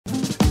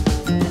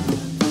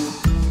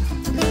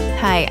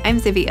Hi,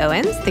 I'm Zibby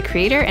Owens, the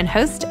creator and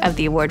host of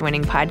the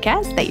award-winning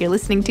podcast that you're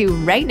listening to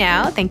right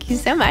now. Thank you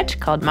so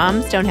much, called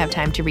Moms Don't Have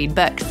Time to Read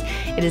Books.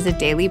 It is a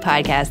daily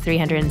podcast,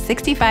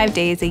 365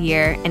 days a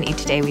year, and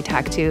each day we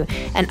talk to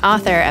an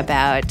author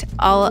about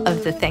all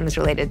of the things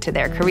related to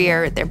their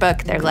career, their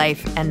book, their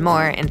life, and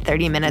more in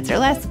 30 minutes or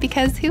less,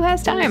 because who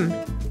has time?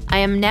 I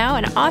am now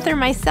an author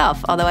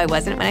myself, although I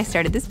wasn't when I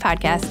started this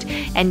podcast,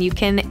 and you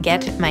can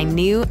get my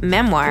new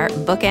memoir,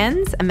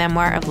 Bookends, a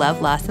memoir of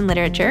love, loss, and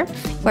literature,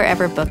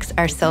 wherever books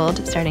are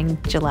sold starting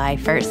July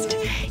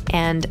 1st.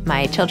 And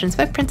my children's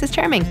book, Princess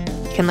Charming.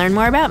 You can learn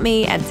more about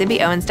me at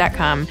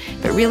zibbyowens.com,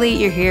 but really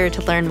you're here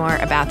to learn more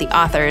about the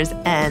authors,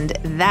 and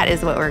that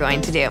is what we're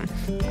going to do.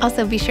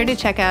 Also, be sure to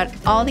check out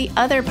all the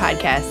other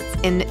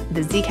podcasts in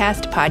the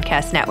Zcast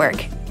Podcast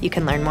Network. You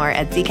can learn more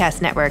at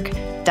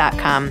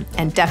zcastnetwork.com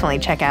and definitely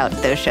check out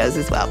those shows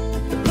as well.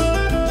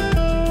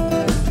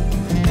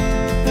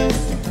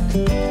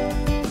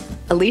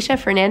 Alisha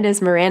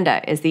Fernandez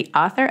Miranda is the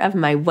author of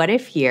My What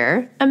If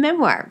Year, a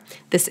memoir.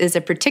 This is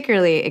a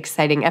particularly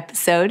exciting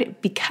episode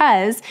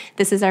because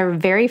this is our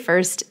very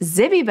first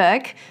Zibby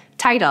book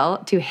title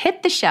to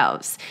hit the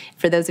shelves.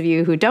 For those of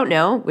you who don't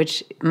know,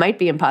 which might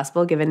be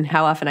impossible given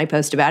how often I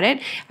post about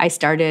it, I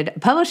started a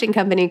publishing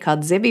company called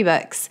Zibby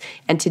Books,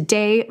 and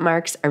today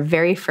marks our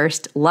very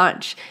first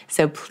launch.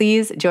 So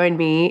please join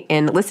me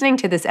in listening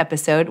to this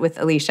episode with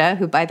Alisha,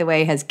 who, by the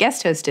way, has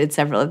guest hosted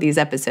several of these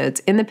episodes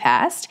in the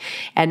past,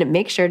 and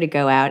make sure to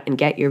go out and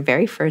get your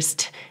very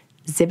first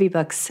Zibby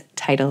Books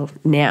title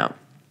now.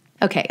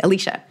 Okay,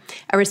 Alisha,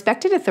 a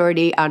respected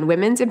authority on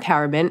women's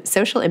empowerment,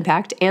 social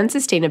impact, and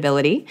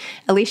sustainability,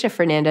 Alisha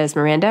Fernandez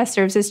Miranda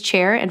serves as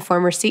chair and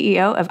former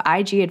CEO of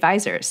IG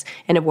Advisors,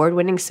 an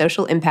award-winning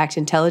social impact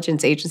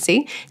intelligence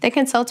agency that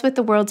consults with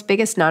the world's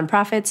biggest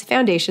nonprofits,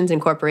 foundations,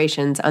 and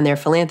corporations on their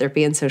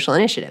philanthropy and social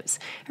initiatives.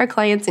 Her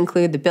clients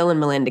include the Bill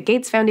and Melinda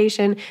Gates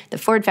Foundation, the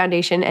Ford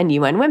Foundation, and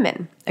UN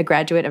Women. A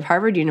graduate of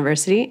Harvard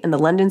University and the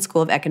London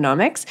School of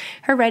Economics,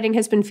 her writing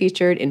has been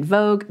featured in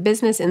Vogue,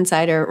 Business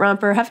Insider,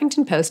 Romper,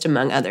 Huffington Post,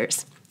 among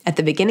others. At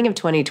the beginning of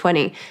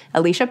 2020,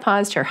 Alisha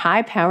paused her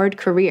high-powered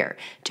career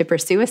to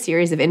pursue a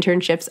series of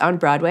internships on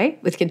Broadway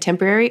with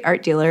contemporary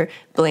art dealer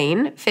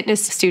Blaine,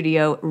 fitness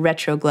studio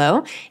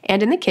Retroglow,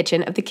 and in the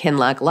kitchen of the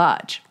Kinloch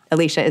Lodge.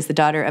 Alisha is the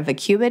daughter of a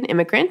Cuban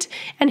immigrant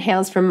and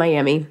hails from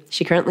Miami.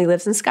 She currently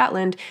lives in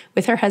Scotland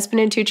with her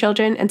husband and 2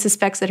 children and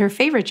suspects that her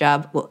favorite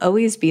job will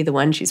always be the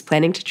one she's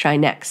planning to try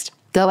next.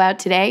 Go out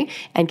today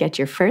and get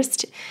your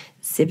first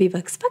Zibby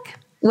Books book.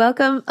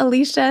 Welcome,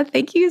 Alisha.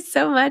 Thank you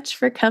so much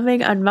for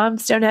coming on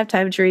Moms Don't Have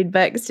Time to Read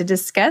Books to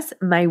discuss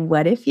My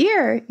What If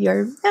Year,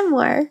 your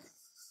memoir.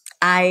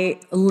 I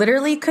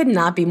literally could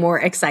not be more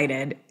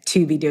excited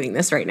to be doing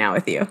this right now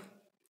with you.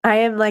 I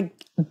am like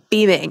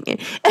beaming.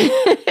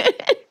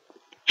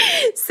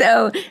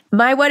 So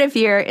My What If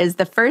Year is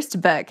the first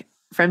book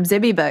from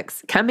Zibby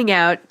Books coming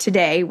out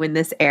today when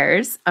this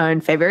airs on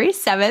February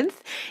 7th.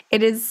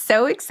 It is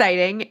so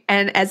exciting.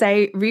 And as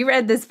I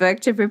reread this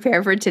book to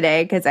prepare for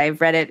today, because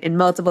I've read it in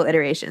multiple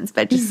iterations,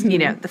 but just,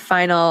 the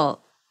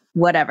final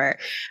whatever,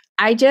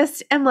 I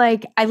just am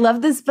like, I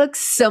love this book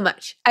so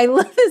much. I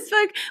love this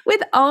book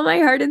with all my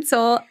heart and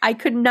soul. I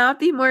could not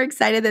be more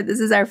excited that this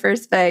is our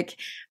first book.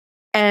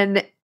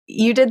 And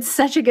you did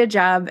such a good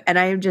job. And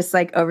I am just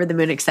like over the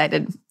moon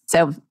excited.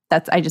 So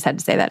I just had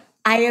to say that.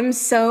 I am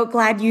so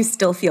glad you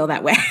still feel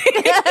that way.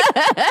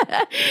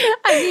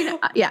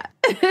 Yeah.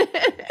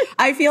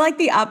 I feel like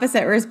the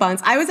opposite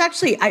response. I was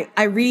actually,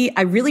 I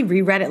really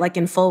reread it like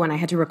in full when I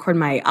had to record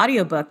my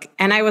audiobook,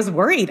 and I was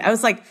worried. I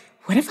was like,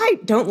 what if I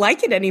don't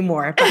like it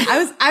anymore? But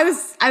I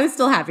was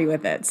still happy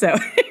with it. So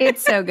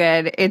It's so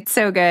good. It's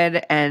so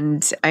good.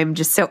 And I'm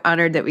just so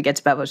honored that we get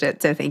to publish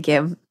it. So thank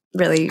you.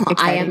 Really exciting.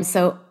 I am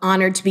so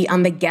honored to be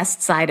on the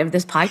guest side of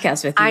this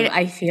podcast with you.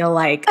 I feel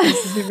like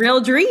this is a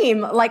real dream.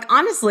 Like,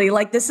 honestly,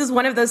 like this is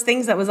one of those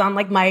things that was on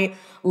like my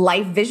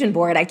life vision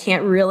board. I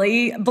can't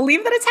really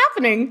believe that it's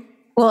happening.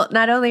 Well,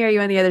 not only are you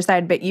on the other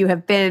side, but you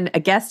have been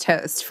a guest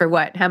host for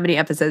what? How many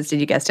episodes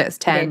did you guest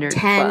host? 10 or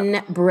 10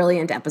 12?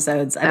 Brilliant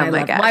episodes. And oh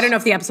my gosh. Well, I don't know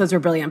if the episodes were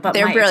brilliant, but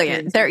they're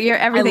brilliant.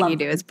 Everything you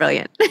do is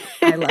brilliant.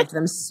 I loved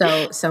them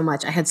so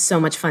much. I had so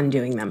much fun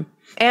doing them.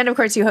 And of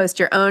course, you host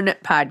your own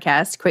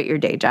podcast, Quit Your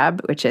Day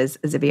Job, which is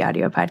a Zibby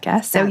audio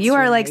podcast. So you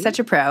are like such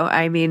a pro.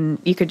 I mean,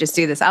 you could just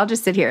do this. I'll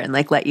just sit here and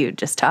like let you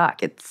just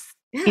talk. It's,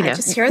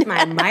 just here with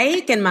my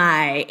mic and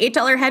my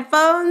 $8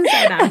 headphones.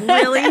 And I'm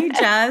really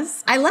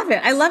I love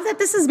it. I love that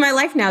this is my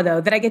life now,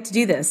 though, that I get to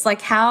do this.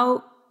 Like,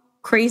 how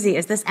crazy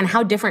is this? And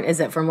how different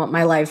is it from what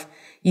my life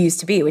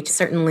used to be, which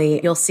certainly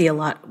you'll see a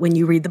lot when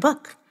you read the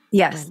book.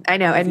 Yes, I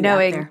know. And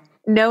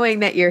knowing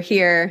that you're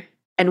here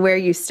and where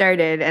you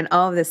started and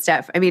all of this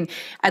stuff. I mean,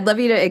 I'd love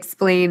you to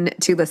explain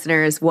to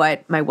listeners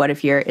what My What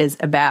If Year is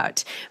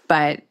about.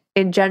 But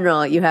in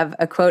general, you have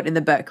a quote in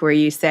the book where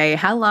you say,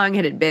 "How long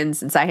had it been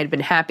since I had been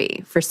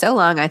happy? For so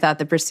long, I thought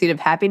the pursuit of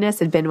happiness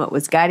had been what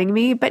was guiding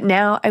me, but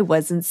now I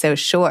wasn't so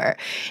sure."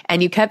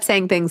 And you kept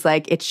saying things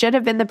like, "It should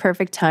have been the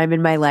perfect time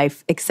in my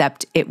life,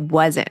 except it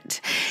wasn't."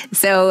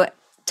 So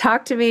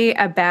talk to me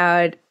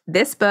about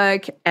this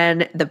book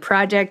and the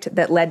project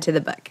that led to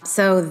the book.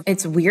 So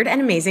it's weird and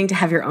amazing to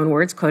have your own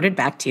words quoted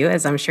back to you,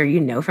 as I'm sure you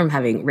know from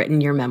having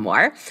written your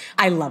memoir.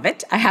 I love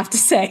it. I have to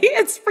say,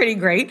 it's pretty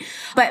great.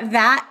 But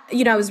that,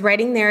 I was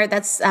writing there,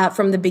 that's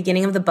from the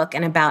beginning of the book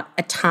and about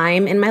a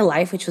time in my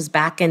life, which was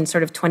back in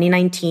sort of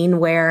 2019,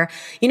 where,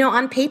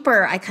 on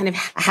paper, I kind of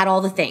had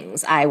all the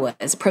things. I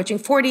was approaching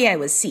 40. I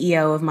was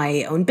CEO of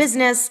my own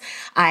business.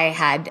 I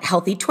had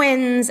healthy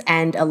twins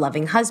and a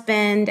loving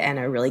husband and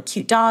a really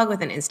cute dog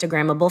with an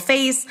Instagrammable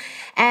face.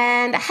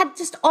 And I had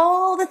just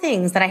all the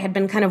things that I had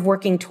been kind of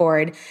working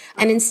toward.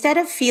 And instead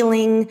of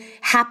feeling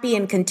happy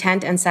and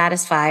content and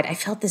satisfied, I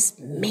felt this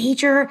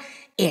major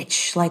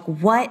itch. Like,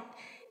 what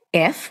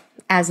if,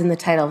 as in the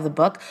title of the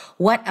book,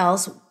 what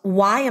else?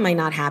 Why am I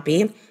not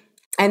happy?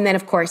 And then,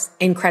 of course,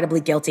 incredibly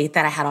guilty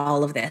that I had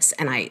all of this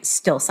and I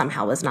still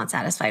somehow was not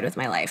satisfied with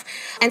my life.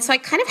 And so I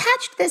kind of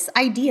hatched this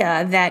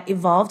idea that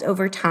evolved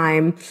over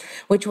time,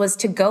 which was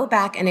to go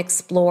back and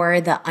explore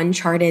the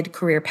uncharted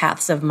career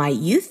paths of my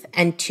youth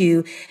and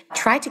to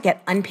try to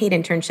get unpaid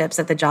internships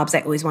at the jobs I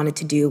always wanted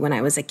to do when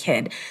I was a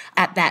kid.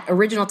 At that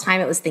original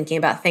time, it was thinking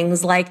about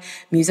things like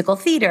musical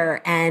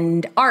theater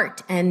and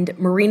art, and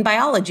marine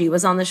biology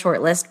was on the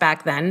short list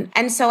back then.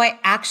 And so I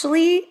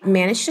actually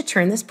managed to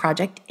turn this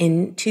project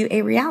into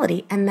a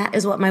reality. And that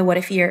is what my What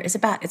If Year is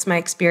about. It's my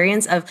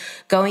experience of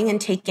going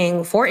and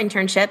taking 4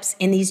 internships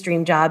in these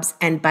dream jobs.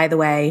 And by the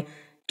way,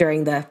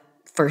 during the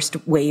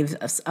first wave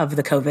of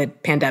the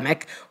COVID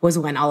pandemic was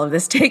when all of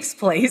this takes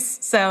place.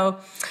 So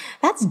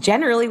that's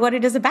generally what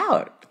it is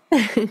about.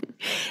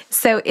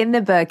 So in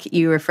the book,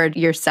 you referred to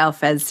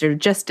yourself as sort of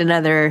just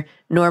another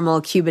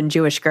normal Cuban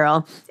Jewish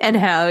girl, and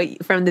how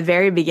from the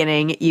very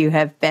beginning you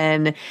have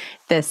been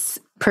this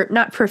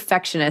not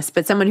perfectionist,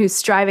 but someone who's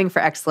striving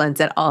for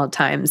excellence at all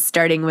times,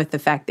 starting with the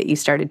fact that you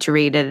started to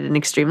read at an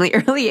extremely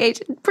early age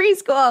in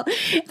preschool.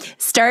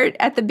 Start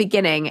at the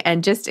beginning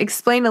and just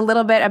explain a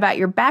little bit about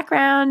your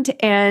background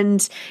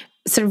and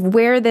sort of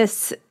where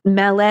this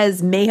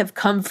malaise may have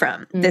come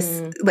from.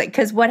 This,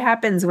 because what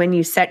happens when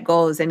you set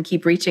goals and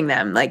keep reaching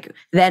them?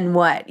 Then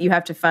what? You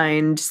have to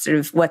find sort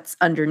of what's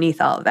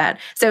underneath all of that.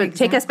 So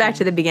Take us back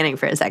to the beginning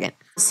for a second.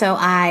 So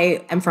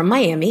I am from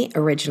Miami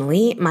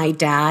originally. My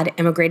dad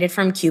immigrated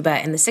from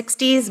Cuba in the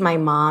 60s. My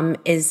mom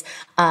is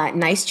a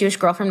nice Jewish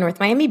girl from North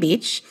Miami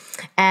Beach.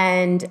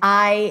 And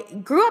I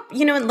grew up,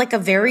 in a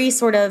very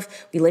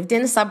we lived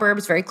in the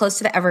suburbs, very close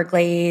to the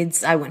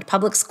Everglades. I went to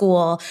public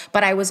school,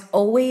 but I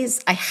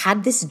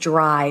had this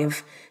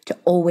drive to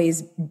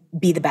always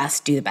be the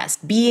best, do the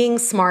best. Being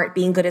smart,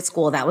 being good at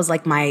school, that was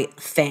my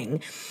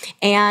thing.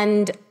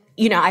 And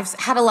I've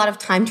had a lot of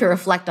time to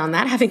reflect on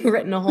that, having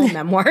written a whole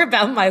memoir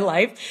about my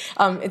life.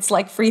 It's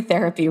like free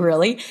therapy,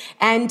 really.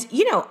 And,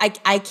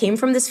 I came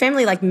from this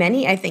family, like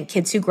many, I think,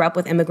 kids who grew up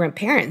with immigrant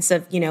parents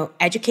of,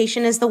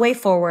 education is the way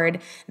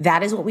forward.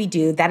 That is what we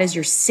do. That is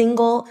your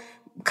single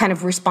kind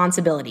of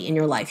responsibility in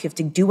your life. You have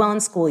to do well in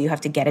school. You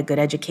have to get a good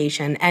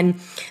education. And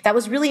that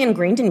was really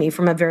ingrained in me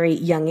from a very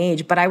young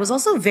age. But I was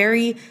also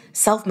very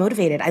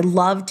self-motivated. I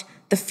loved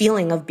the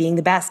feeling of being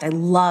the best. I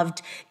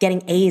loved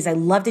getting A's. I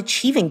loved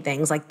achieving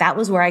things. That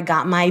was where I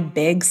got my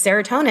big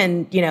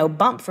serotonin,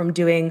 bump from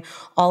doing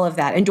all of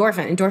that.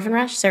 Endorphin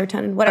rush,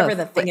 serotonin, whatever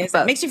the thing is.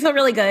 It makes you feel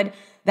really good.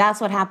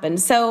 That's what happened.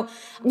 So,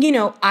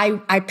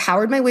 I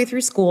powered my way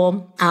through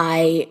school.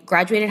 I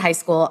graduated high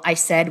school. I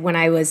said when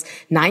I was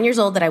 9 years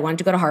old that I wanted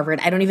to go to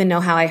Harvard. I don't even know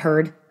how I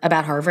heard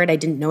about Harvard. I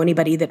didn't know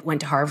anybody that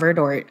went to Harvard,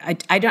 or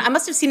I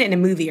must have seen it in a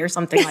movie or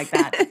something like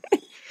that.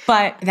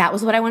 But that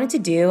was what I wanted to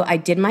do. I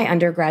did my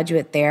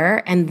undergraduate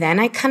there. And then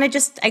I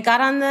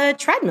got on the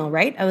treadmill,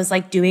 right? I was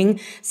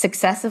doing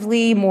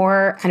successively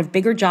more kind of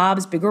bigger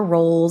jobs, bigger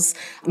roles,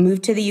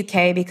 moved to the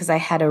UK because I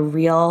had a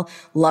real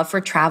love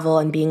for travel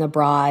and being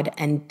abroad,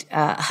 and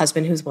a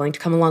husband who was willing to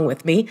come along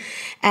with me.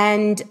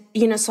 And,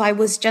 so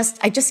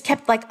I just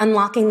kept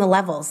unlocking the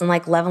levels and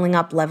leveling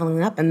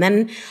up. And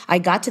then I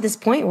got to this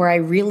point where I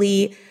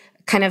really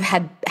kind of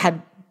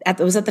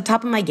was at the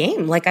top of my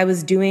game. I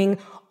was doing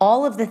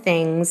all of the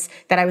things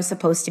that I was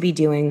supposed to be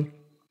doing.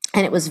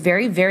 And it was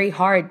very, very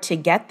hard to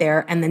get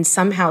there and then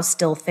somehow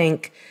still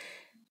think,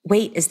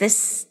 wait, is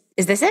this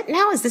it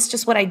now? Is this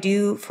just what I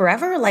do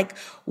forever?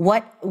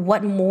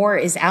 What more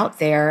is out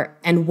there?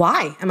 And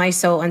why am I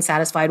so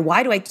unsatisfied?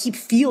 Why do I keep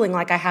feeling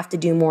like I have to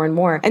do more and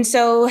more? And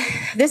so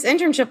this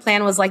internship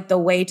plan was the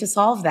way to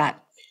solve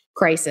that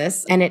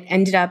crisis. And it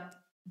ended up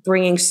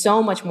bringing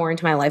so much more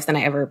into my life than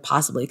I ever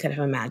possibly could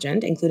have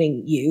imagined,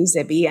 including you,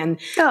 Zibby, and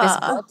this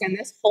book and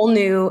this whole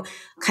new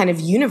kind of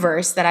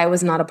universe that I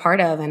was not a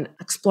part of, and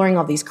exploring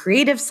all these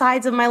creative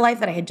sides of my life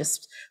that I had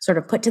just sort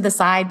of put to the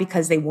side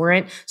because they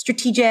weren't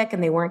strategic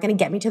and they weren't going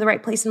to get me to the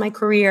right place in my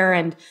career.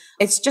 And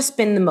it's just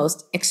been the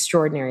most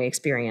extraordinary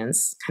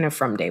experience kind of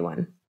from day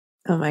one.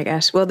 Oh my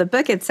gosh. Well, the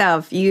book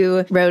itself,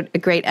 you wrote a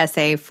great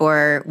essay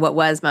for what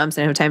was Moms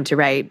Don't Have Time to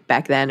Write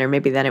back then, or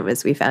maybe then it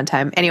was We Found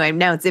Time. Anyway,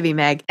 now it's Zibby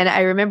Mag. And I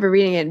remember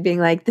reading it and being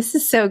like, this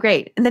is so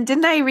great. And then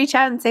didn't I reach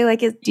out and say,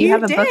 do you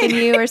have a book in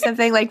you or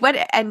something? What?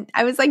 And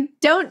I was like,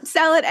 don't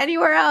sell it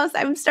anywhere else.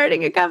 I'm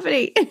starting a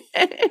company.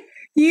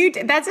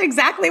 That's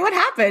exactly what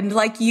happened.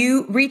 Like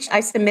I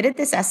submitted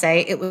this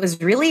essay. It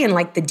was really in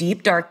like the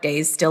deep, dark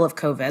days still of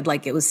COVID.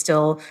 Like it was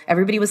still,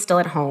 everybody was still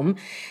at home.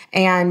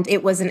 And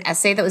it was an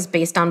essay that was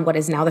based on what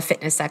is now the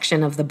fitness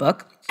section of the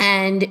book.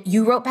 And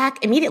you wrote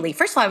back immediately.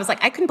 First of all, I was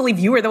like, I couldn't believe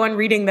you were the one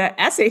reading the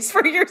essays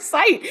for your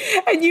site.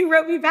 And you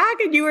wrote me back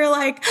and you were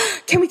like,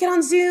 can we get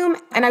on Zoom?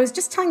 And I was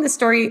just telling this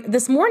story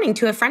this morning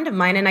to a friend of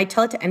mine, and I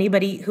tell it to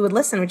anybody who would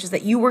listen, which is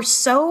that you were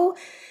so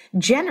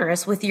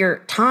generous with your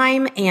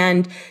time,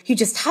 and you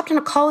just hopped on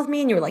a call with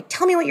me and you were like,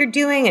 tell me what you're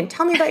doing and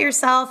tell me about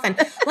yourself and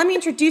let me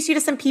introduce you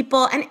to some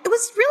people. And it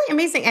was really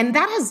amazing. And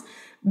that has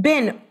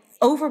been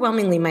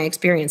overwhelmingly my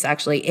experience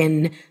actually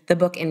in the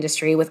book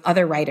industry with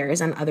other writers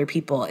and other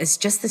people, is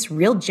just this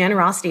real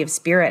generosity of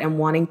spirit and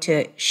wanting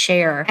to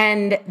share.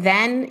 And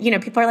then,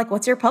 people are like,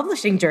 what's your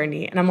publishing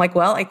journey? And I'm like,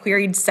 well, I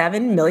queried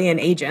 7 million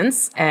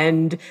agents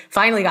and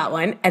finally got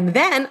one. And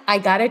then I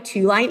got a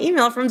 2-line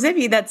email from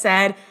Zibby that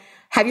said,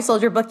 have you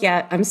sold your book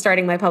yet? I'm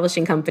starting my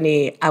publishing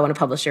company. I want to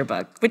publish your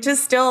book, which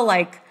is still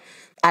like,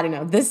 I don't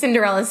know, the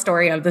Cinderella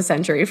story of the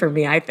century for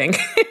me, I think.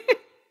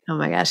 Oh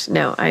my gosh,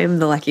 no, I am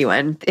the lucky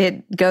one.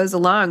 It goes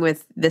along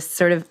with this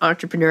sort of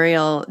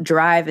entrepreneurial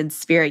drive and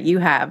spirit you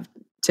have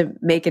to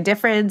make a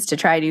difference, to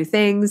try new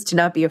things, to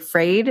not be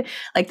afraid.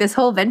 Like this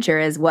whole venture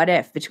is what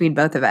if between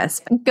both of us.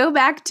 Go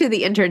back to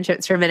the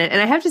internships for a minute. And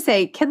I have to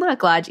say,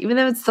 Kinloch Lodge, even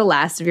though it's the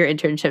last of your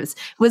internships,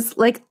 was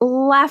like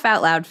laugh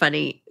out loud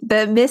funny.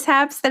 The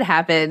mishaps that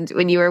happened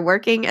when you were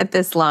working at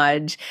this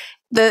lodge,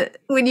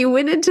 when you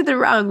went into the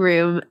wrong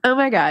room, oh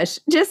my gosh,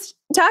 just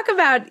talk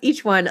about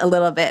each one a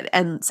little bit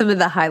and some of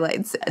the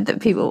highlights that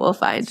people will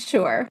find.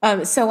 Sure.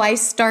 So I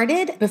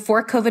started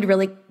before COVID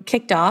really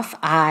kicked off.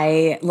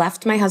 I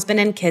left my husband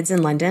and kids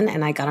in London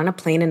and I got on a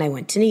plane and I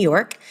went to New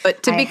York.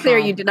 But to be clear,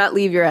 you did not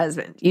leave your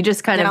husband. You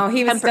just kind of... No,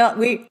 he was still...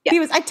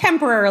 I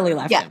temporarily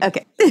left him. Yeah,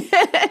 okay.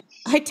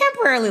 I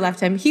temporarily left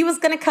him. He was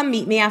going to come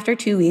meet me after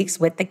 2 weeks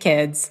with the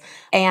kids.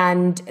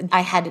 And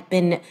I had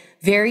been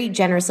very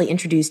generously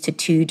introduced to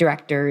 2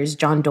 directors,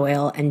 John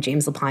Doyle and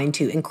James Lapine,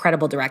 2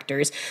 incredible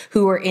directors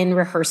who were in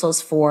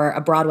rehearsals for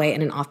a Broadway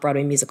and an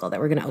off-Broadway musical that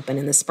were going to open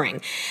in the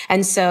spring.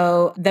 And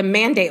so the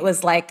mandate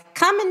was like,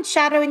 come and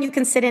shadow and you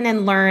can sit in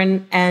and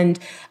learn. And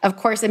of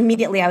course,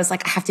 immediately I was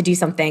like, I have to do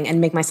something and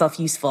make myself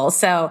useful.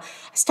 So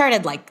I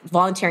started like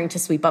volunteering to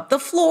sweep up the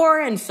floor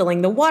and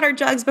filling the water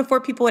jugs before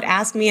people would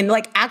ask me, and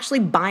like actually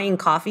buying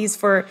coffees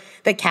for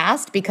the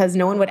cast because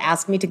no one would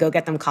ask me to go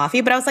get them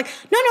coffee. But I was like,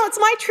 no, it's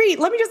my treat.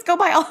 Let me just go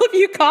buy all of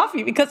you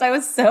coffee, because I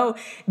was so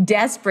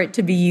desperate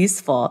to be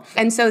useful.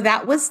 And so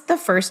that was the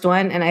first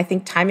one. And I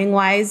think timing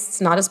wise,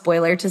 it's not a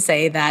spoiler to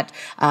say that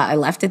I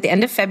left at the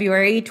end of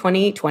February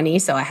 2020.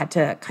 So I had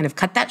to kind of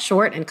cut that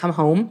short and come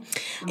home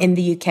in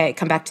the UK,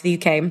 come back to the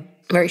UK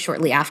very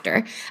shortly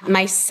after.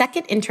 My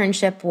second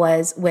internship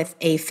was with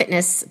a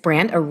fitness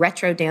brand, a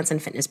retro dance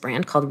and fitness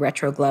brand called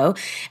Retro Glow.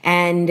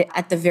 And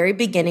at the very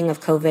beginning of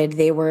COVID,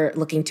 they were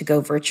looking to go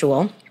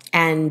virtual.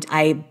 And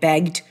I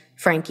begged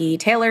Frankie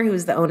Taylor, who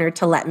is the owner,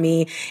 to let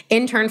me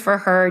intern for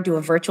her, do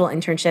a virtual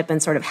internship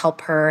and sort of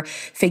help her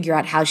figure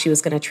out how she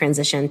was going to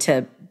transition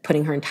to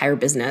putting her entire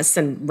business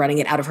and running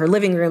it out of her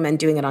living room and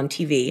doing it on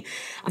TV.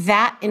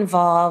 That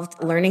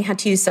involved learning how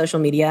to use social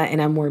media in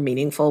a more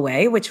meaningful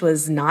way, which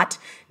was not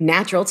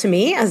natural to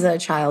me as a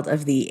child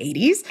of the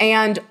 80s,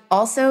 and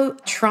also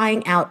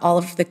trying out all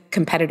of the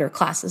competitor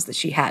classes that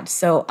she had.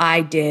 So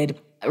I did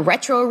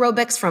retro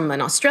aerobics from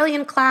an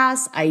Australian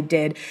class. I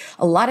did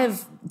a lot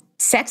of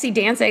sexy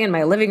dancing in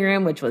my living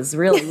room, which was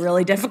really,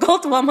 really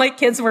difficult while my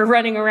kids were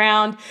running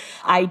around.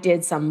 I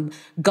did some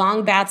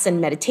gong bats and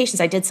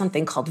meditations. I did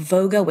something called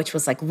Voga, which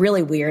was like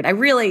really weird. I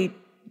really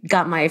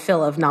got my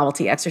fill of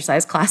novelty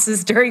exercise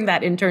classes during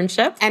that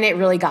internship. And it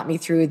really got me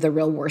through the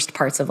real worst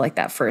parts of like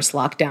that first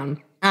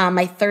lockdown.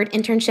 My third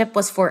internship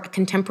was for a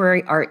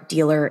contemporary art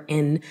dealer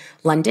in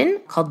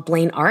London called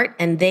Blaine Art,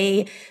 and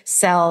they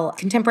sell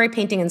contemporary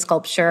painting and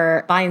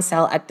sculpture, buy and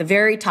sell at the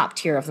very top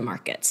tier of the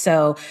market.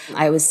 So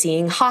I was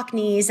seeing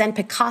Hockneys and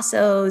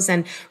Picassos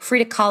and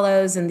Frida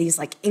Kahlos and these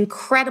like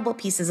incredible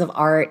pieces of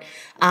art.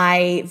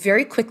 I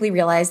very quickly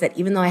realized that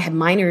even though I had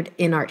minored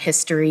in art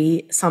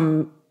history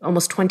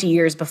almost 20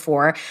 years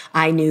before,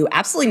 I knew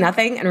absolutely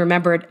nothing and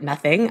remembered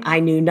nothing. I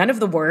knew none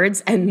of the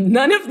words and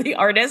none of the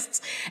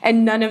artists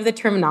and none of the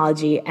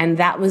terminology. And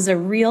that was a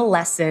real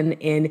lesson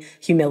in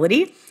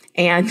humility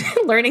and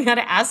learning how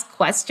to ask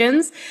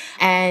questions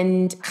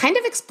and kind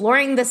of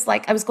exploring this.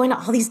 Like I was going to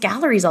all these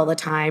galleries all the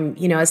time,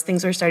 as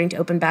things were starting to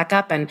open back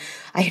up, and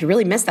I had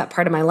really missed that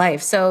part of my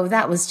life. So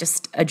that was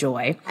just a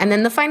joy. And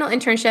then the final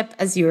internship,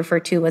 as you refer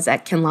to, was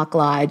at Kinloch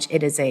Lodge.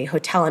 It is a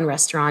hotel and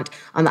restaurant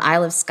on the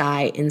Isle of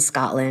Skye in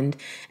Scotland.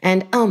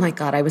 And oh my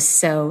God, I was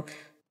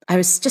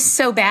just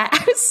so bad.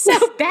 I was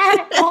so bad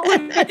at all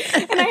of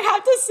it. And I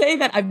have to say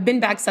that I've been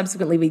back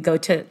subsequently. We go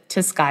to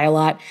Skye a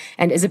lot.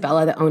 And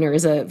Isabella, the owner,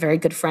 is a very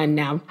good friend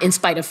now, in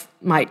spite of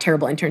my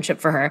terrible internship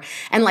for her.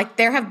 And like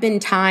there have been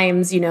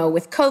times,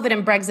 with COVID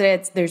and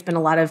Brexit, there's been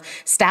a lot of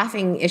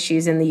staffing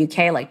issues in the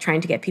UK, like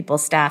trying to get people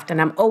staffed. And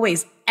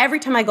every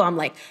time I go, I'm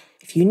like,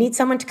 if you need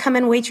someone to come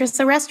and waitress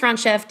a restaurant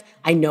shift,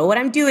 I know what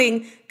I'm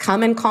doing.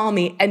 Come and call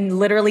me. And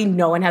literally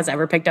no one has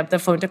ever picked up the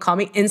phone to call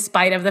me, in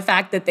spite of the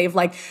fact that they've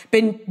like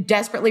been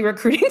desperately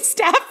recruiting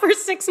staff for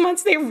 6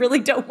 months. They really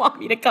don't want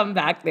me to come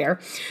back there.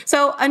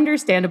 So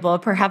understandable.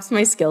 Perhaps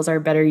my skills are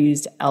better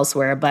used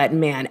elsewhere. But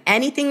man,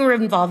 anything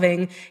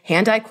involving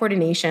hand-eye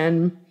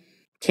coordination,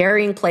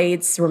 carrying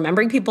plates,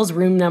 remembering people's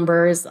room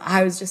numbers,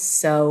 I was just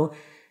so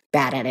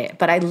bad at it.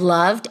 But I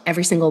loved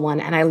every single one,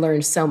 and I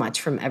learned so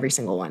much from every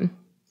single one.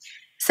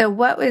 So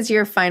what was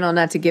your final,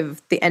 not to give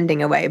the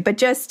ending away, but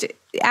just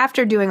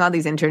after doing all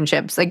these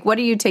internships, like what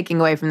are you taking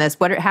away from this?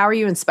 How are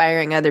you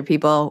inspiring other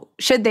people?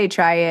 Should they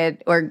try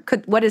it? Or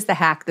what is the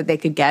hack that they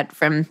could get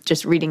from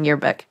just reading your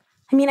book?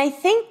 I mean, I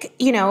think,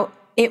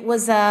 it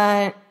was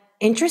a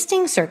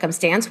interesting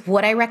circumstance.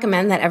 Would I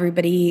recommend that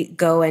everybody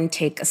go and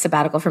take a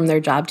sabbatical from their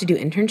job to do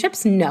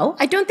internships? No,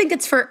 I don't think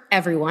it's for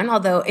everyone.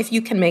 Although if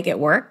you can make it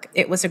work,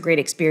 it was a great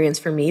experience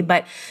for me.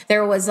 But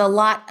there was a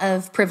lot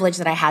of privilege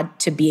that I had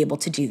to be able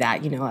to do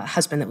that. A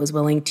husband that was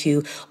willing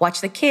to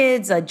watch the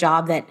kids, a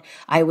job that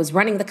I was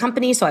running the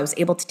company. So I was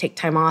able to take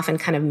time off and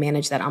kind of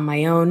manage that on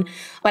my own.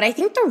 But I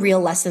think the real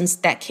lessons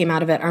that came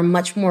out of it are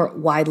much more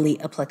widely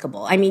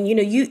applicable. I mean,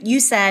 you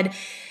said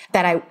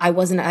that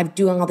I'm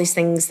doing all these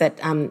things that,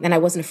 and I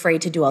wasn't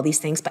afraid to do all these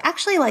things, but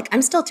actually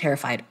I'm still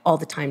terrified all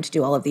the time to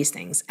do all of these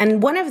things.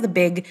 And one of the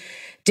big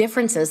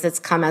differences that's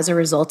come as a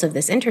result of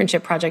this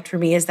internship project for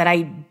me is that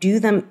I do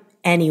them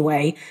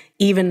anyway,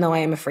 even though I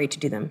am afraid to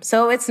do them.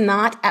 So it's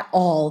not at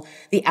all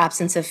the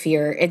absence of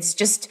fear. It's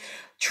just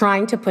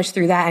trying to push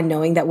through that and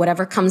knowing that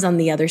whatever comes on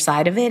the other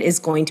side of it is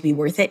going to be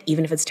worth it,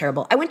 even if it's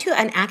terrible. I went to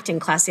an acting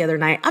class the other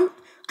night.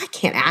 I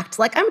can't act.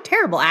 I'm a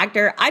terrible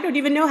actor. I don't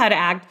even know how to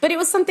act, but it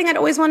was something I'd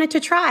always wanted to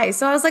try.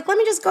 So I was like, let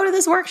me just go to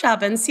this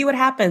workshop and see what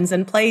happens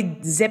and play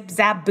zip,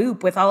 zap,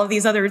 boop with all of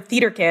these other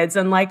theater kids.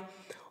 And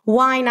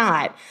why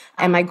not?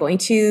 Am I going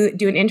to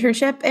do an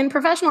internship in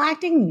professional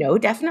acting? No,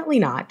 definitely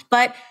not.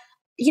 But,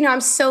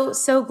 I'm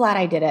so glad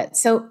I did it.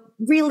 So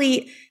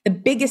really the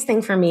biggest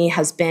thing for me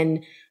has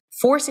been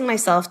forcing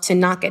myself to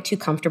not get too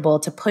comfortable,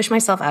 to push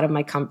myself out of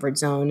my comfort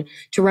zone,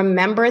 to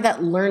remember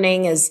that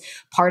learning is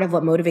part of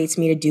what motivates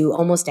me to do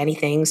almost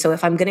anything. So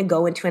if I'm going to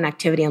go into an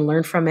activity and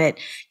learn from it,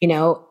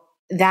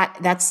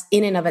 that's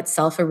in and of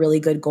itself a really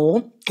good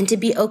goal. And to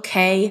be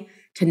okay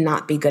to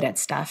not be good at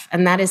stuff.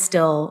 And that is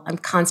still, I'm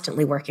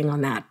constantly working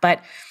on that. But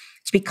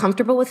to be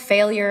comfortable with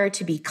failure,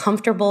 to be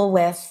comfortable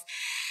with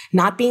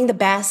not being the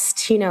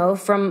best,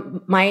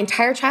 from my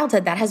entire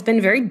childhood, that has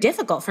been very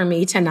difficult for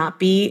me to not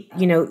be,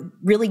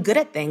 really good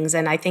at things.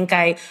 And I think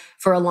I,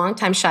 for a long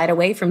time, shied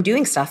away from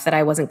doing stuff that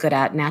I wasn't good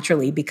at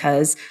naturally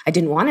because I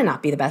didn't want to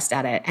not be the best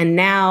at it. And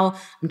now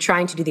I'm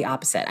trying to do the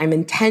opposite. I'm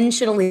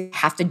intentionally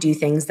have to do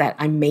things that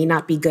I may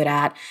not be good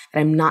at, that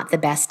I'm not the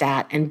best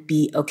at, and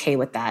be okay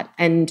with that.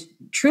 And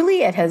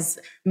truly, it has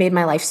made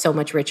my life so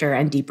much richer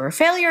and deeper.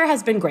 Failure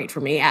has been great for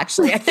me,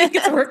 actually. I think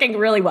it's working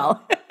really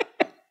well.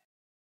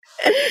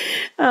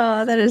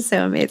 Oh, that is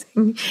so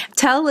amazing.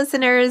 Tell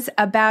listeners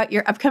about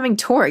your upcoming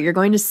tour. You're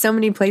going to so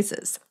many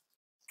places.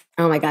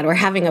 Oh my God, we're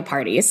having a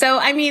party. So,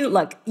 I mean,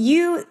 look,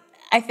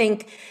 I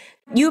think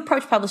you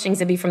approach publishing,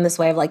 Zibby, from this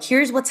way of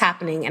here's what's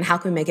happening and how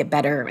can we make it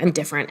better and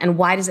different and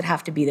why does it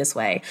have to be this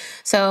way?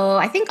 So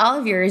I think all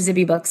of your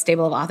Zibby Books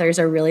stable of authors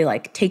are really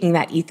taking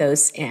that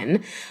ethos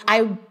in.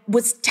 I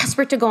was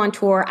desperate to go on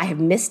tour. I have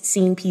missed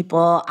seeing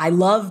people. I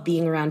love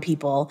being around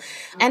people.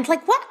 And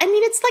what? I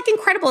mean, it's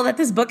incredible that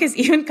this book is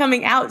even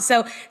coming out.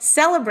 So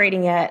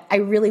celebrating it, I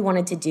really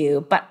wanted to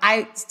do. But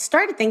I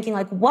started thinking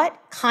what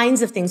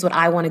kinds of things would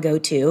I want to go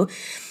to?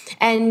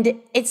 And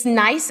it's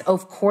nice,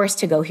 of course,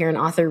 to go hear an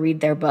author read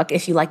their book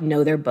if you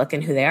know their book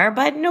and who they are,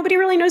 but nobody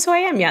really knows who I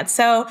am yet.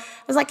 So I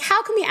was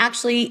how can we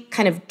actually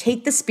kind of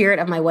take the spirit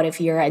of my What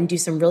If year and do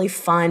some really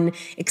fun,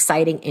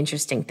 exciting,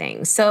 interesting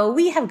things? So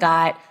we have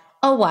got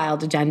a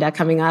wild agenda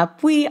coming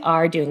up. We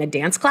are doing a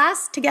dance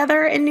class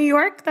together in New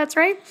York. That's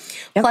right.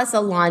 Yep. Plus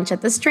a launch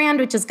at the Strand,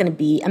 which is going to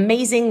be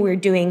amazing. We're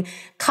doing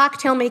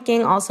cocktail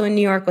making also in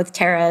New York with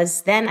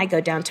Tara's. Then I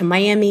go down to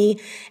Miami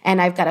and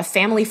I've got a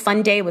family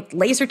fun day with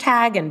laser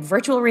tag and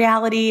virtual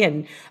reality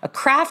and a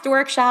craft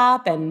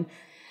workshop and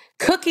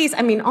cookies.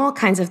 I mean, all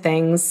kinds of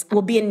things.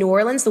 We'll be in New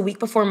Orleans the week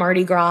before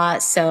Mardi Gras.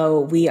 So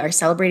we are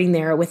celebrating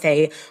there with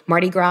a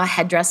Mardi Gras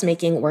headdress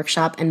making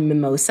workshop and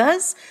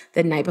mimosas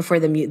the night before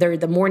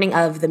the morning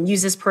of the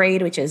Muses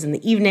Parade, which is in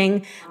the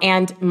evening.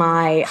 And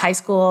my high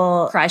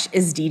school crush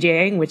is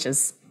DJing, which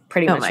is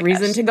pretty much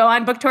reason to go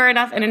on book tour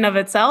enough in and of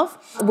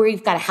itself.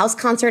 We've got a house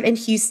concert in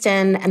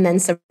Houston and then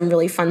some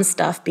really fun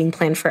stuff being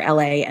planned for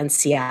LA and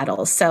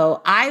Seattle.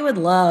 So I would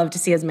love to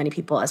see as many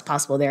people as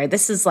possible there.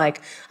 This is I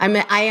am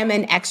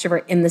an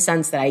extrovert in the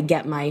sense that I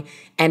get my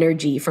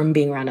energy from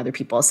being around other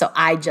people. So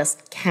I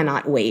just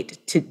cannot wait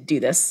to do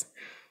this.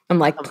 I'm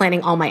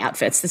planning all my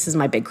outfits. This is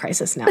my big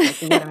crisis now.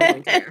 What am I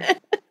going to wear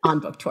on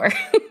book tour?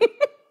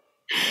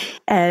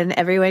 And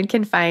everyone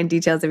can find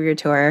details of your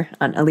tour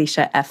on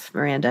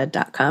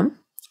AlishaFmiranda.com.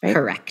 right?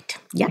 Correct.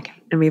 Yeah. Okay.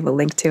 And we will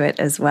link to it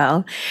as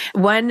well.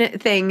 One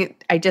thing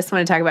I just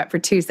want to talk about for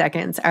 2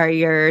 seconds are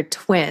your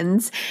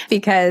twins,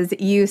 because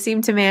you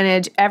seem to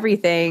manage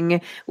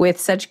everything with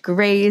such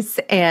grace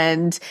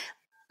and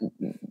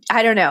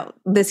I don't know,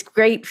 this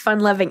great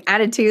fun-loving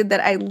attitude that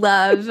I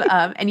love.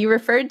 And you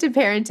referred to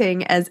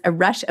parenting as a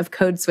rush of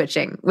code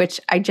switching, which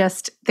I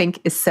just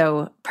think is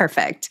so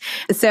perfect.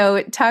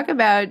 So talk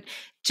about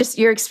just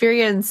your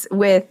experience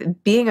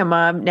with being a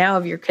mom now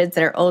of your kids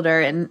that are older.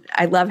 And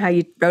I love how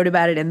you wrote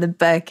about it in the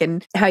book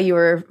and how you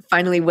were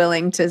finally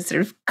willing to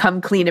sort of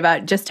come clean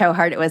about just how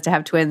hard it was to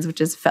have twins,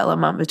 which is fellow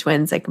mom of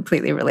twins I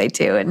completely relate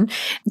to. And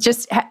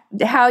just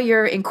how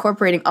you're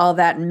incorporating all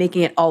that and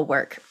making it all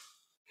work.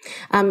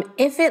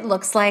 If it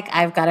looks like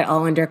I've got it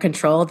all under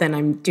control, then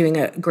I'm doing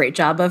a great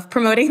job of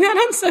promoting that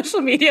on social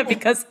media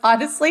because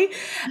honestly,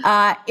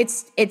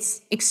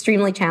 it's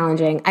extremely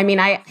challenging. I mean,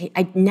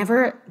 I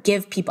never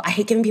give people, I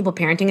hate giving people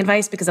parenting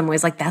advice because I'm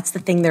always like, that's the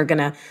thing they're going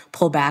to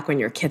pull back when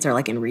your kids are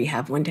like in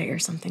rehab one day or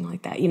something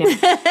like that. You know,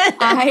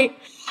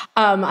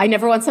 I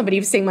never want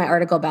somebody seeing my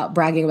article about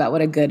bragging about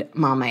what a good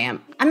mom I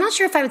am. I'm not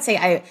sure if I would say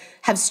I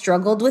have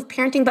struggled with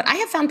parenting, but I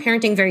have found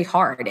parenting very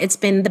hard. It's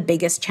been the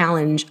biggest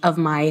challenge of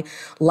my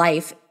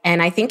life.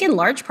 And I think in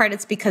large part,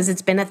 it's because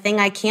it's been a thing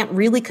I can't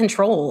really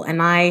control.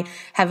 And I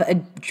have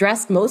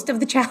addressed most of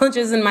the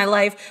challenges in my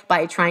life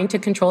by trying to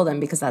control them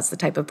because that's the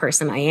type of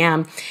person I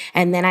am.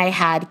 And then I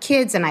had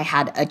kids and I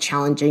had a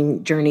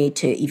challenging journey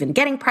to even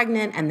getting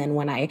pregnant. And then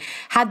when I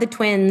had the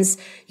twins,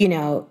 you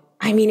know,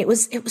 I mean, it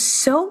was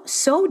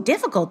so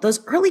difficult. Those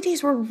early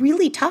days were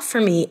really tough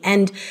for me.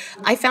 And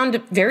I found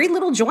very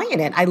little joy in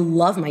it. I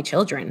love my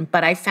children,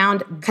 but I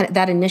found kind of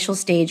that initial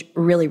stage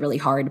really, really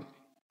hard.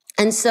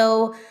 And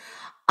so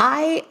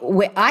I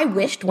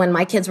wished when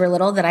my kids were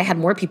little that I had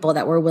more people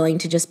that were willing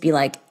to just be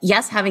like,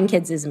 yes, having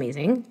kids is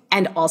amazing.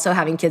 And also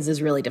having kids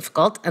is really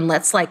difficult. And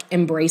let's like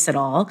embrace it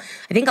all.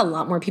 I think a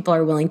lot more people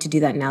are willing to do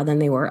that now than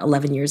they were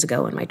 11 years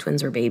ago when my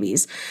twins were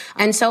babies.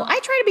 And so I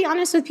try to be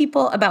honest with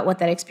people about what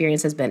that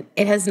experience has been.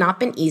 It has not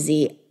been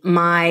easy.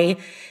 My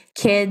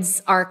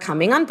kids are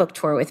coming on book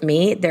tour with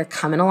me. They're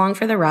coming along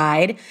for the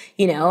ride.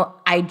 You know,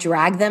 I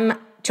drag them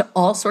to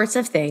all sorts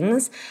of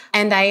things.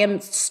 And I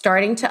am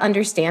starting to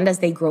understand as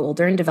they grow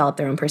older and develop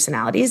their own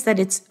personalities that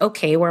it's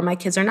okay where my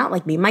kids are not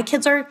like me. My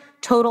kids are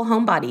total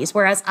homebodies.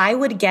 Whereas I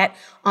would get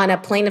on a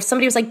plane if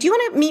somebody was like, do you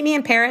want to meet me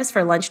in Paris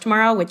for lunch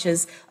tomorrow? Which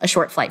is a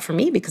short flight for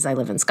me because I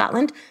live in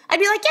Scotland.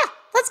 I'd be like, yeah,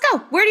 let's go.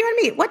 Where do you want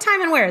to meet? What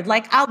time and where?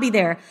 Like, I'll be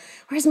there.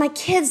 Whereas my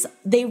kids,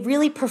 they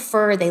really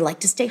prefer, they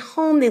like to stay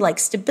home. They like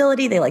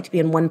stability. They like to be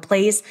in one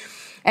place.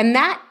 And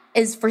that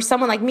is for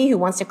someone like me who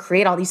wants to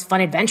create all these fun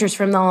adventures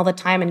from them all the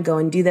time and go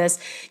and do this.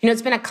 You know,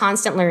 it's been a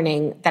constant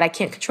learning that I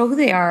can't control who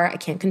they are. I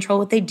can't control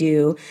what they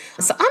do.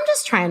 So I'm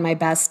just trying my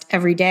best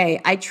every day.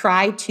 I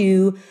try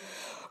to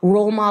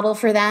role model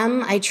for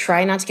them. I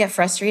try not to get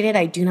frustrated.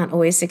 I do not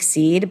always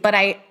succeed, but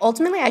I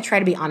try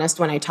to be honest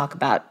when I talk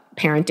about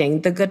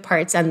parenting, the good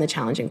parts and the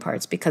challenging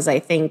parts, because I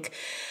think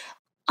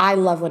I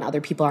love when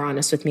other people are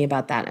honest with me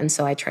about that. And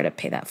so I try to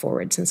pay that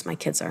forward since my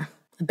kids are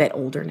a bit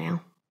older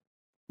now.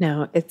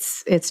 No,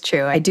 it's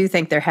true. I do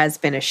think there has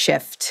been a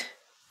shift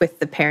with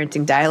the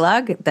parenting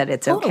dialogue that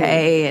it's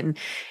okay. And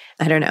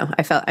I don't know,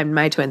 I felt, and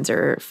my twins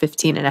are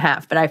 15 and a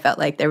half, but I felt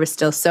like there was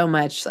still so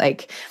much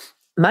like,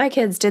 my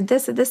kids did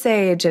this at this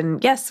age.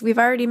 And yes, we've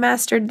already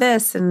mastered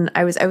this. And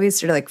I was always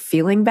sort of like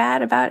feeling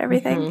bad about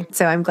everything. Mm-hmm.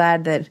 So I'm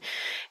glad that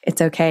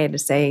it's okay to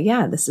say,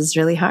 yeah, this is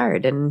really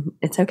hard and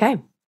it's okay.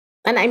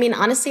 And I mean,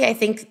 honestly, I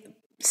think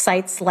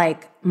sites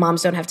like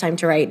Moms Don't Have Time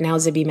to Write, now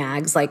Zibby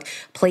Mags, like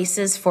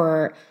places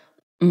for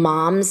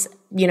moms,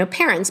 you know,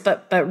 parents,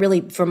 but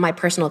really from my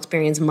personal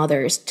experience,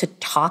 mothers, to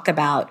talk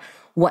about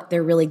what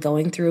they're really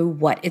going through,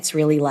 what it's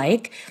really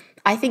like.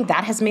 I think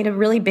that has made a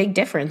really big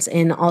difference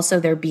in also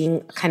there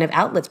being kind of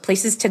outlets,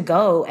 places to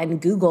go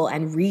and Google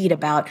and read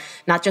about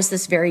not just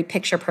this very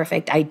picture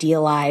perfect,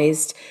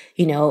 idealized,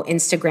 you know,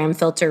 Instagram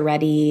filter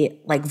ready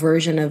like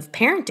version of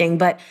parenting,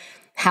 but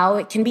how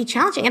it can be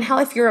challenging and how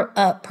if you're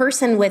a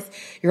person with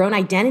your own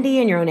identity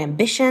and your own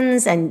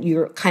ambitions and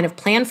your kind of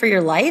plan for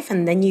your life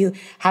and then you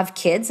have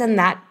kids and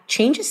that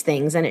changes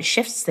things and it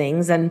shifts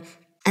things and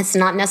it's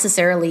not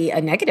necessarily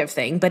a negative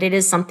thing, but it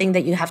is something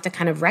that you have to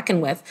kind of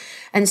reckon with.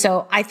 And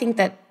so I think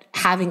that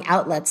having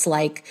outlets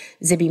like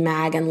Zibby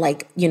Mag and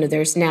like, you know,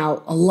 there's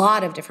now a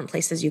lot of different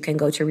places you can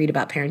go to read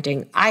about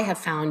parenting. I have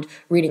found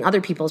reading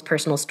other people's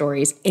personal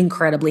stories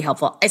incredibly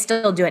helpful. I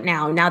still do it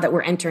now that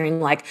we're entering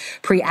like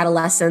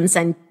pre-adolescence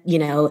and, you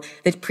know,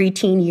 the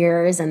preteen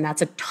years. And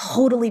that's a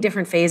totally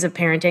different phase of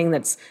parenting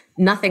that's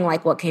nothing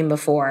like what came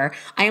before.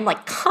 I am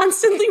like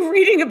constantly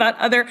reading about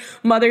other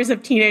mothers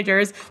of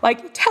teenagers.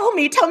 Like, tell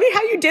me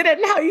how you did it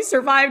and how you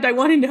survived. I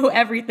want to know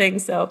everything.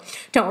 So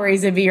don't worry,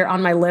 Zibby, you're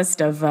on my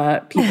list of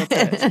people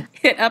to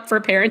hit up for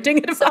parenting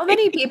advice. So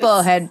many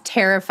people had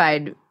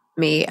terrified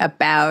me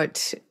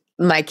about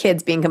my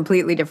kids being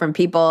completely different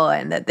people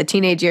and that the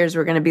teenage years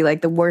were going to be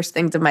like the worst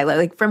things of my life,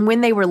 like from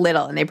when they were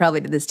little. And they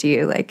probably did this to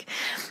you, like,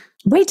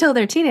 wait till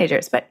they're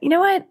teenagers. But you know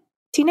what?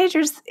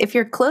 Teenagers, if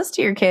you're close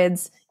to your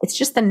kids, it's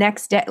just the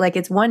next day. Like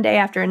it's one day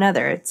after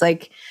another. It's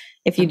like,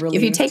 if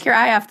you take your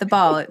eye off the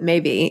ball,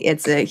 maybe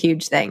it's a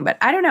huge thing, but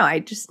I don't know. I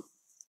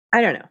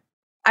don't know.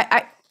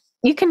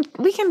 We can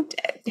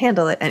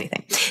handle it,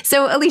 anything.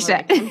 So Alisha,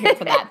 right, I'm here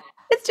for that.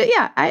 It's just,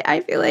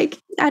 I feel like,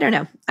 I don't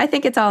know. I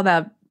think it's all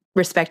about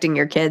respecting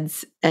your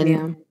kids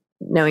and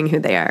knowing who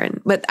they are.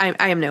 But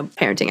I am no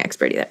parenting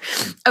expert either.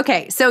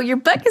 Okay. So your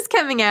book is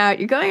coming out.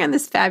 You're going on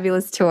this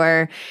fabulous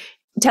tour.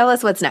 Tell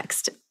us what's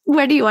next.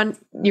 Where do you want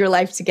your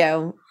life to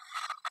go?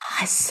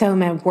 So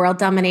my world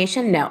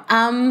domination? No.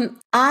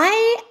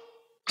 I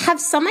have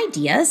some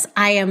ideas.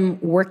 I am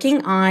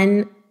working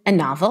on a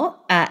novel.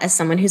 As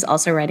someone who's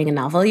also writing a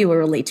novel, you will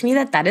relate to me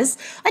that is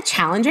a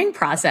challenging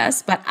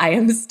process, but I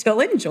am still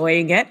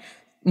enjoying it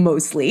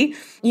mostly.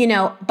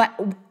 But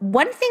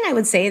one thing I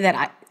would say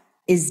that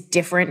is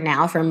different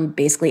now from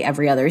basically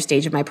every other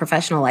stage of my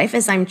professional life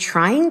is I'm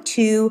trying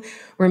to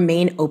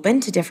remain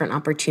open to different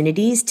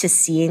opportunities, to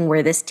seeing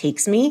where this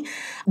takes me.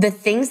 The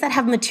things that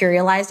have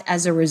materialized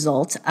as a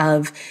result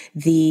of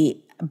the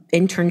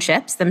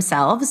internships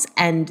themselves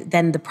and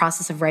then the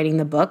process of writing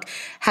the book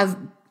have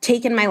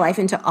taken my life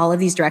into all of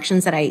these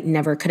directions that I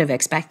never could have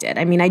expected.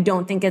 I mean, I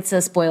don't think it's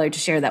a spoiler to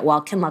share that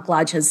while Kinloch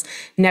Lodge has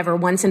never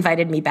once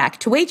invited me back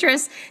to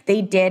waitress,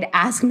 they did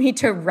ask me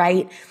to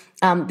write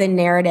the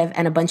narrative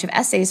and a bunch of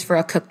essays for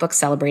a cookbook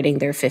celebrating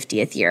their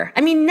 50th year.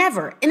 I mean,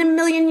 never in a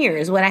million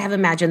years would I have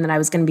imagined that I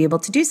was going to be able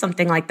to do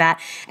something like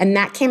that. And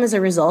that came as a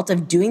result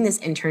of doing this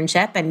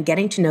internship and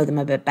getting to know them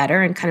a bit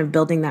better and kind of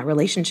building that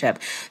relationship.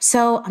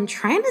 So I'm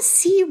trying to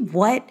see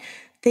what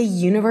the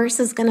universe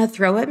is going to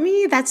throw at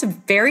me. That's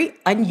very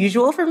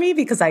unusual for me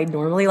because I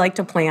normally like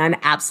to plan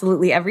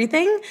absolutely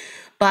everything.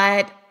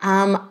 But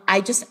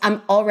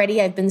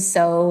I've been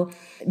so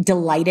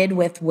delighted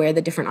with where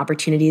the different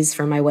opportunities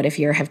for my What If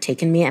year have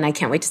taken me. And I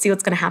can't wait to see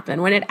what's going to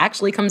happen when it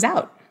actually comes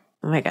out.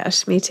 Oh my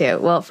gosh, me too.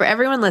 Well, for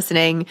everyone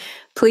listening,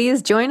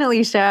 please join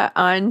Alisha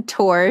on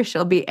tour.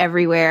 She'll be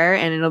everywhere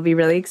and it'll be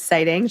really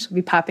exciting. She'll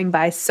be popping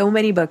by so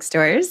many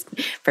bookstores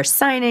for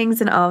signings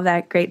and all of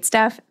that great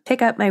stuff.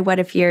 Pick up my What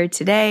If year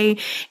today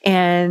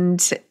and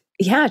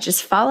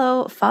just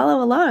follow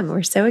along.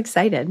 We're so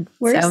excited.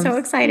 We're so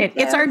excited.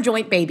 Yeah. It's our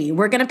joint baby.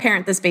 We're going to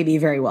parent this baby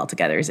very well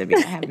together, Zibby.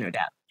 I have no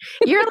doubt.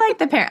 You're like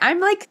the parent. I'm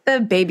like the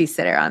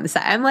babysitter on the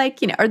side. I'm like,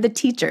 or the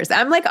teachers.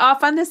 I'm like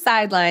off on the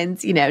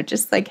sidelines,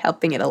 just like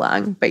helping it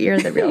along. But you're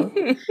the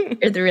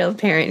real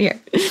parent here.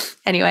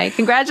 Anyway,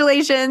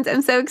 congratulations.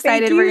 I'm so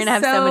excited. We're going to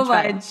have so much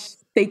fun.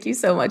 Thank you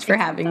so much for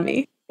having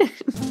me.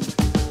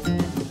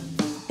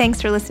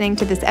 Thanks for listening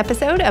to this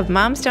episode of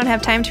Moms Don't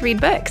Have Time to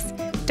Read Books.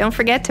 Don't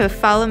forget to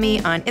follow me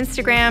on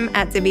Instagram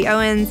at Zibby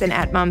Owens and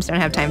at Moms Don't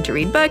Have Time to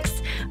Read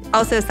Books.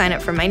 Also sign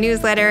up for my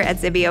newsletter at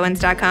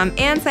zibbyowens.com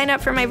and sign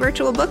up for my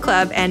virtual book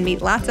club and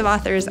meet lots of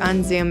authors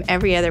on Zoom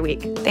every other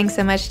week. Thanks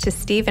so much to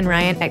Steve and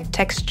Ryan at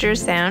Texture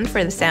Sound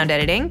for the sound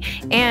editing.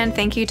 And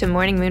thank you to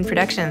Morning Moon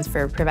Productions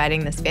for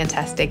providing this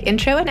fantastic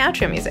intro and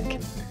outro music.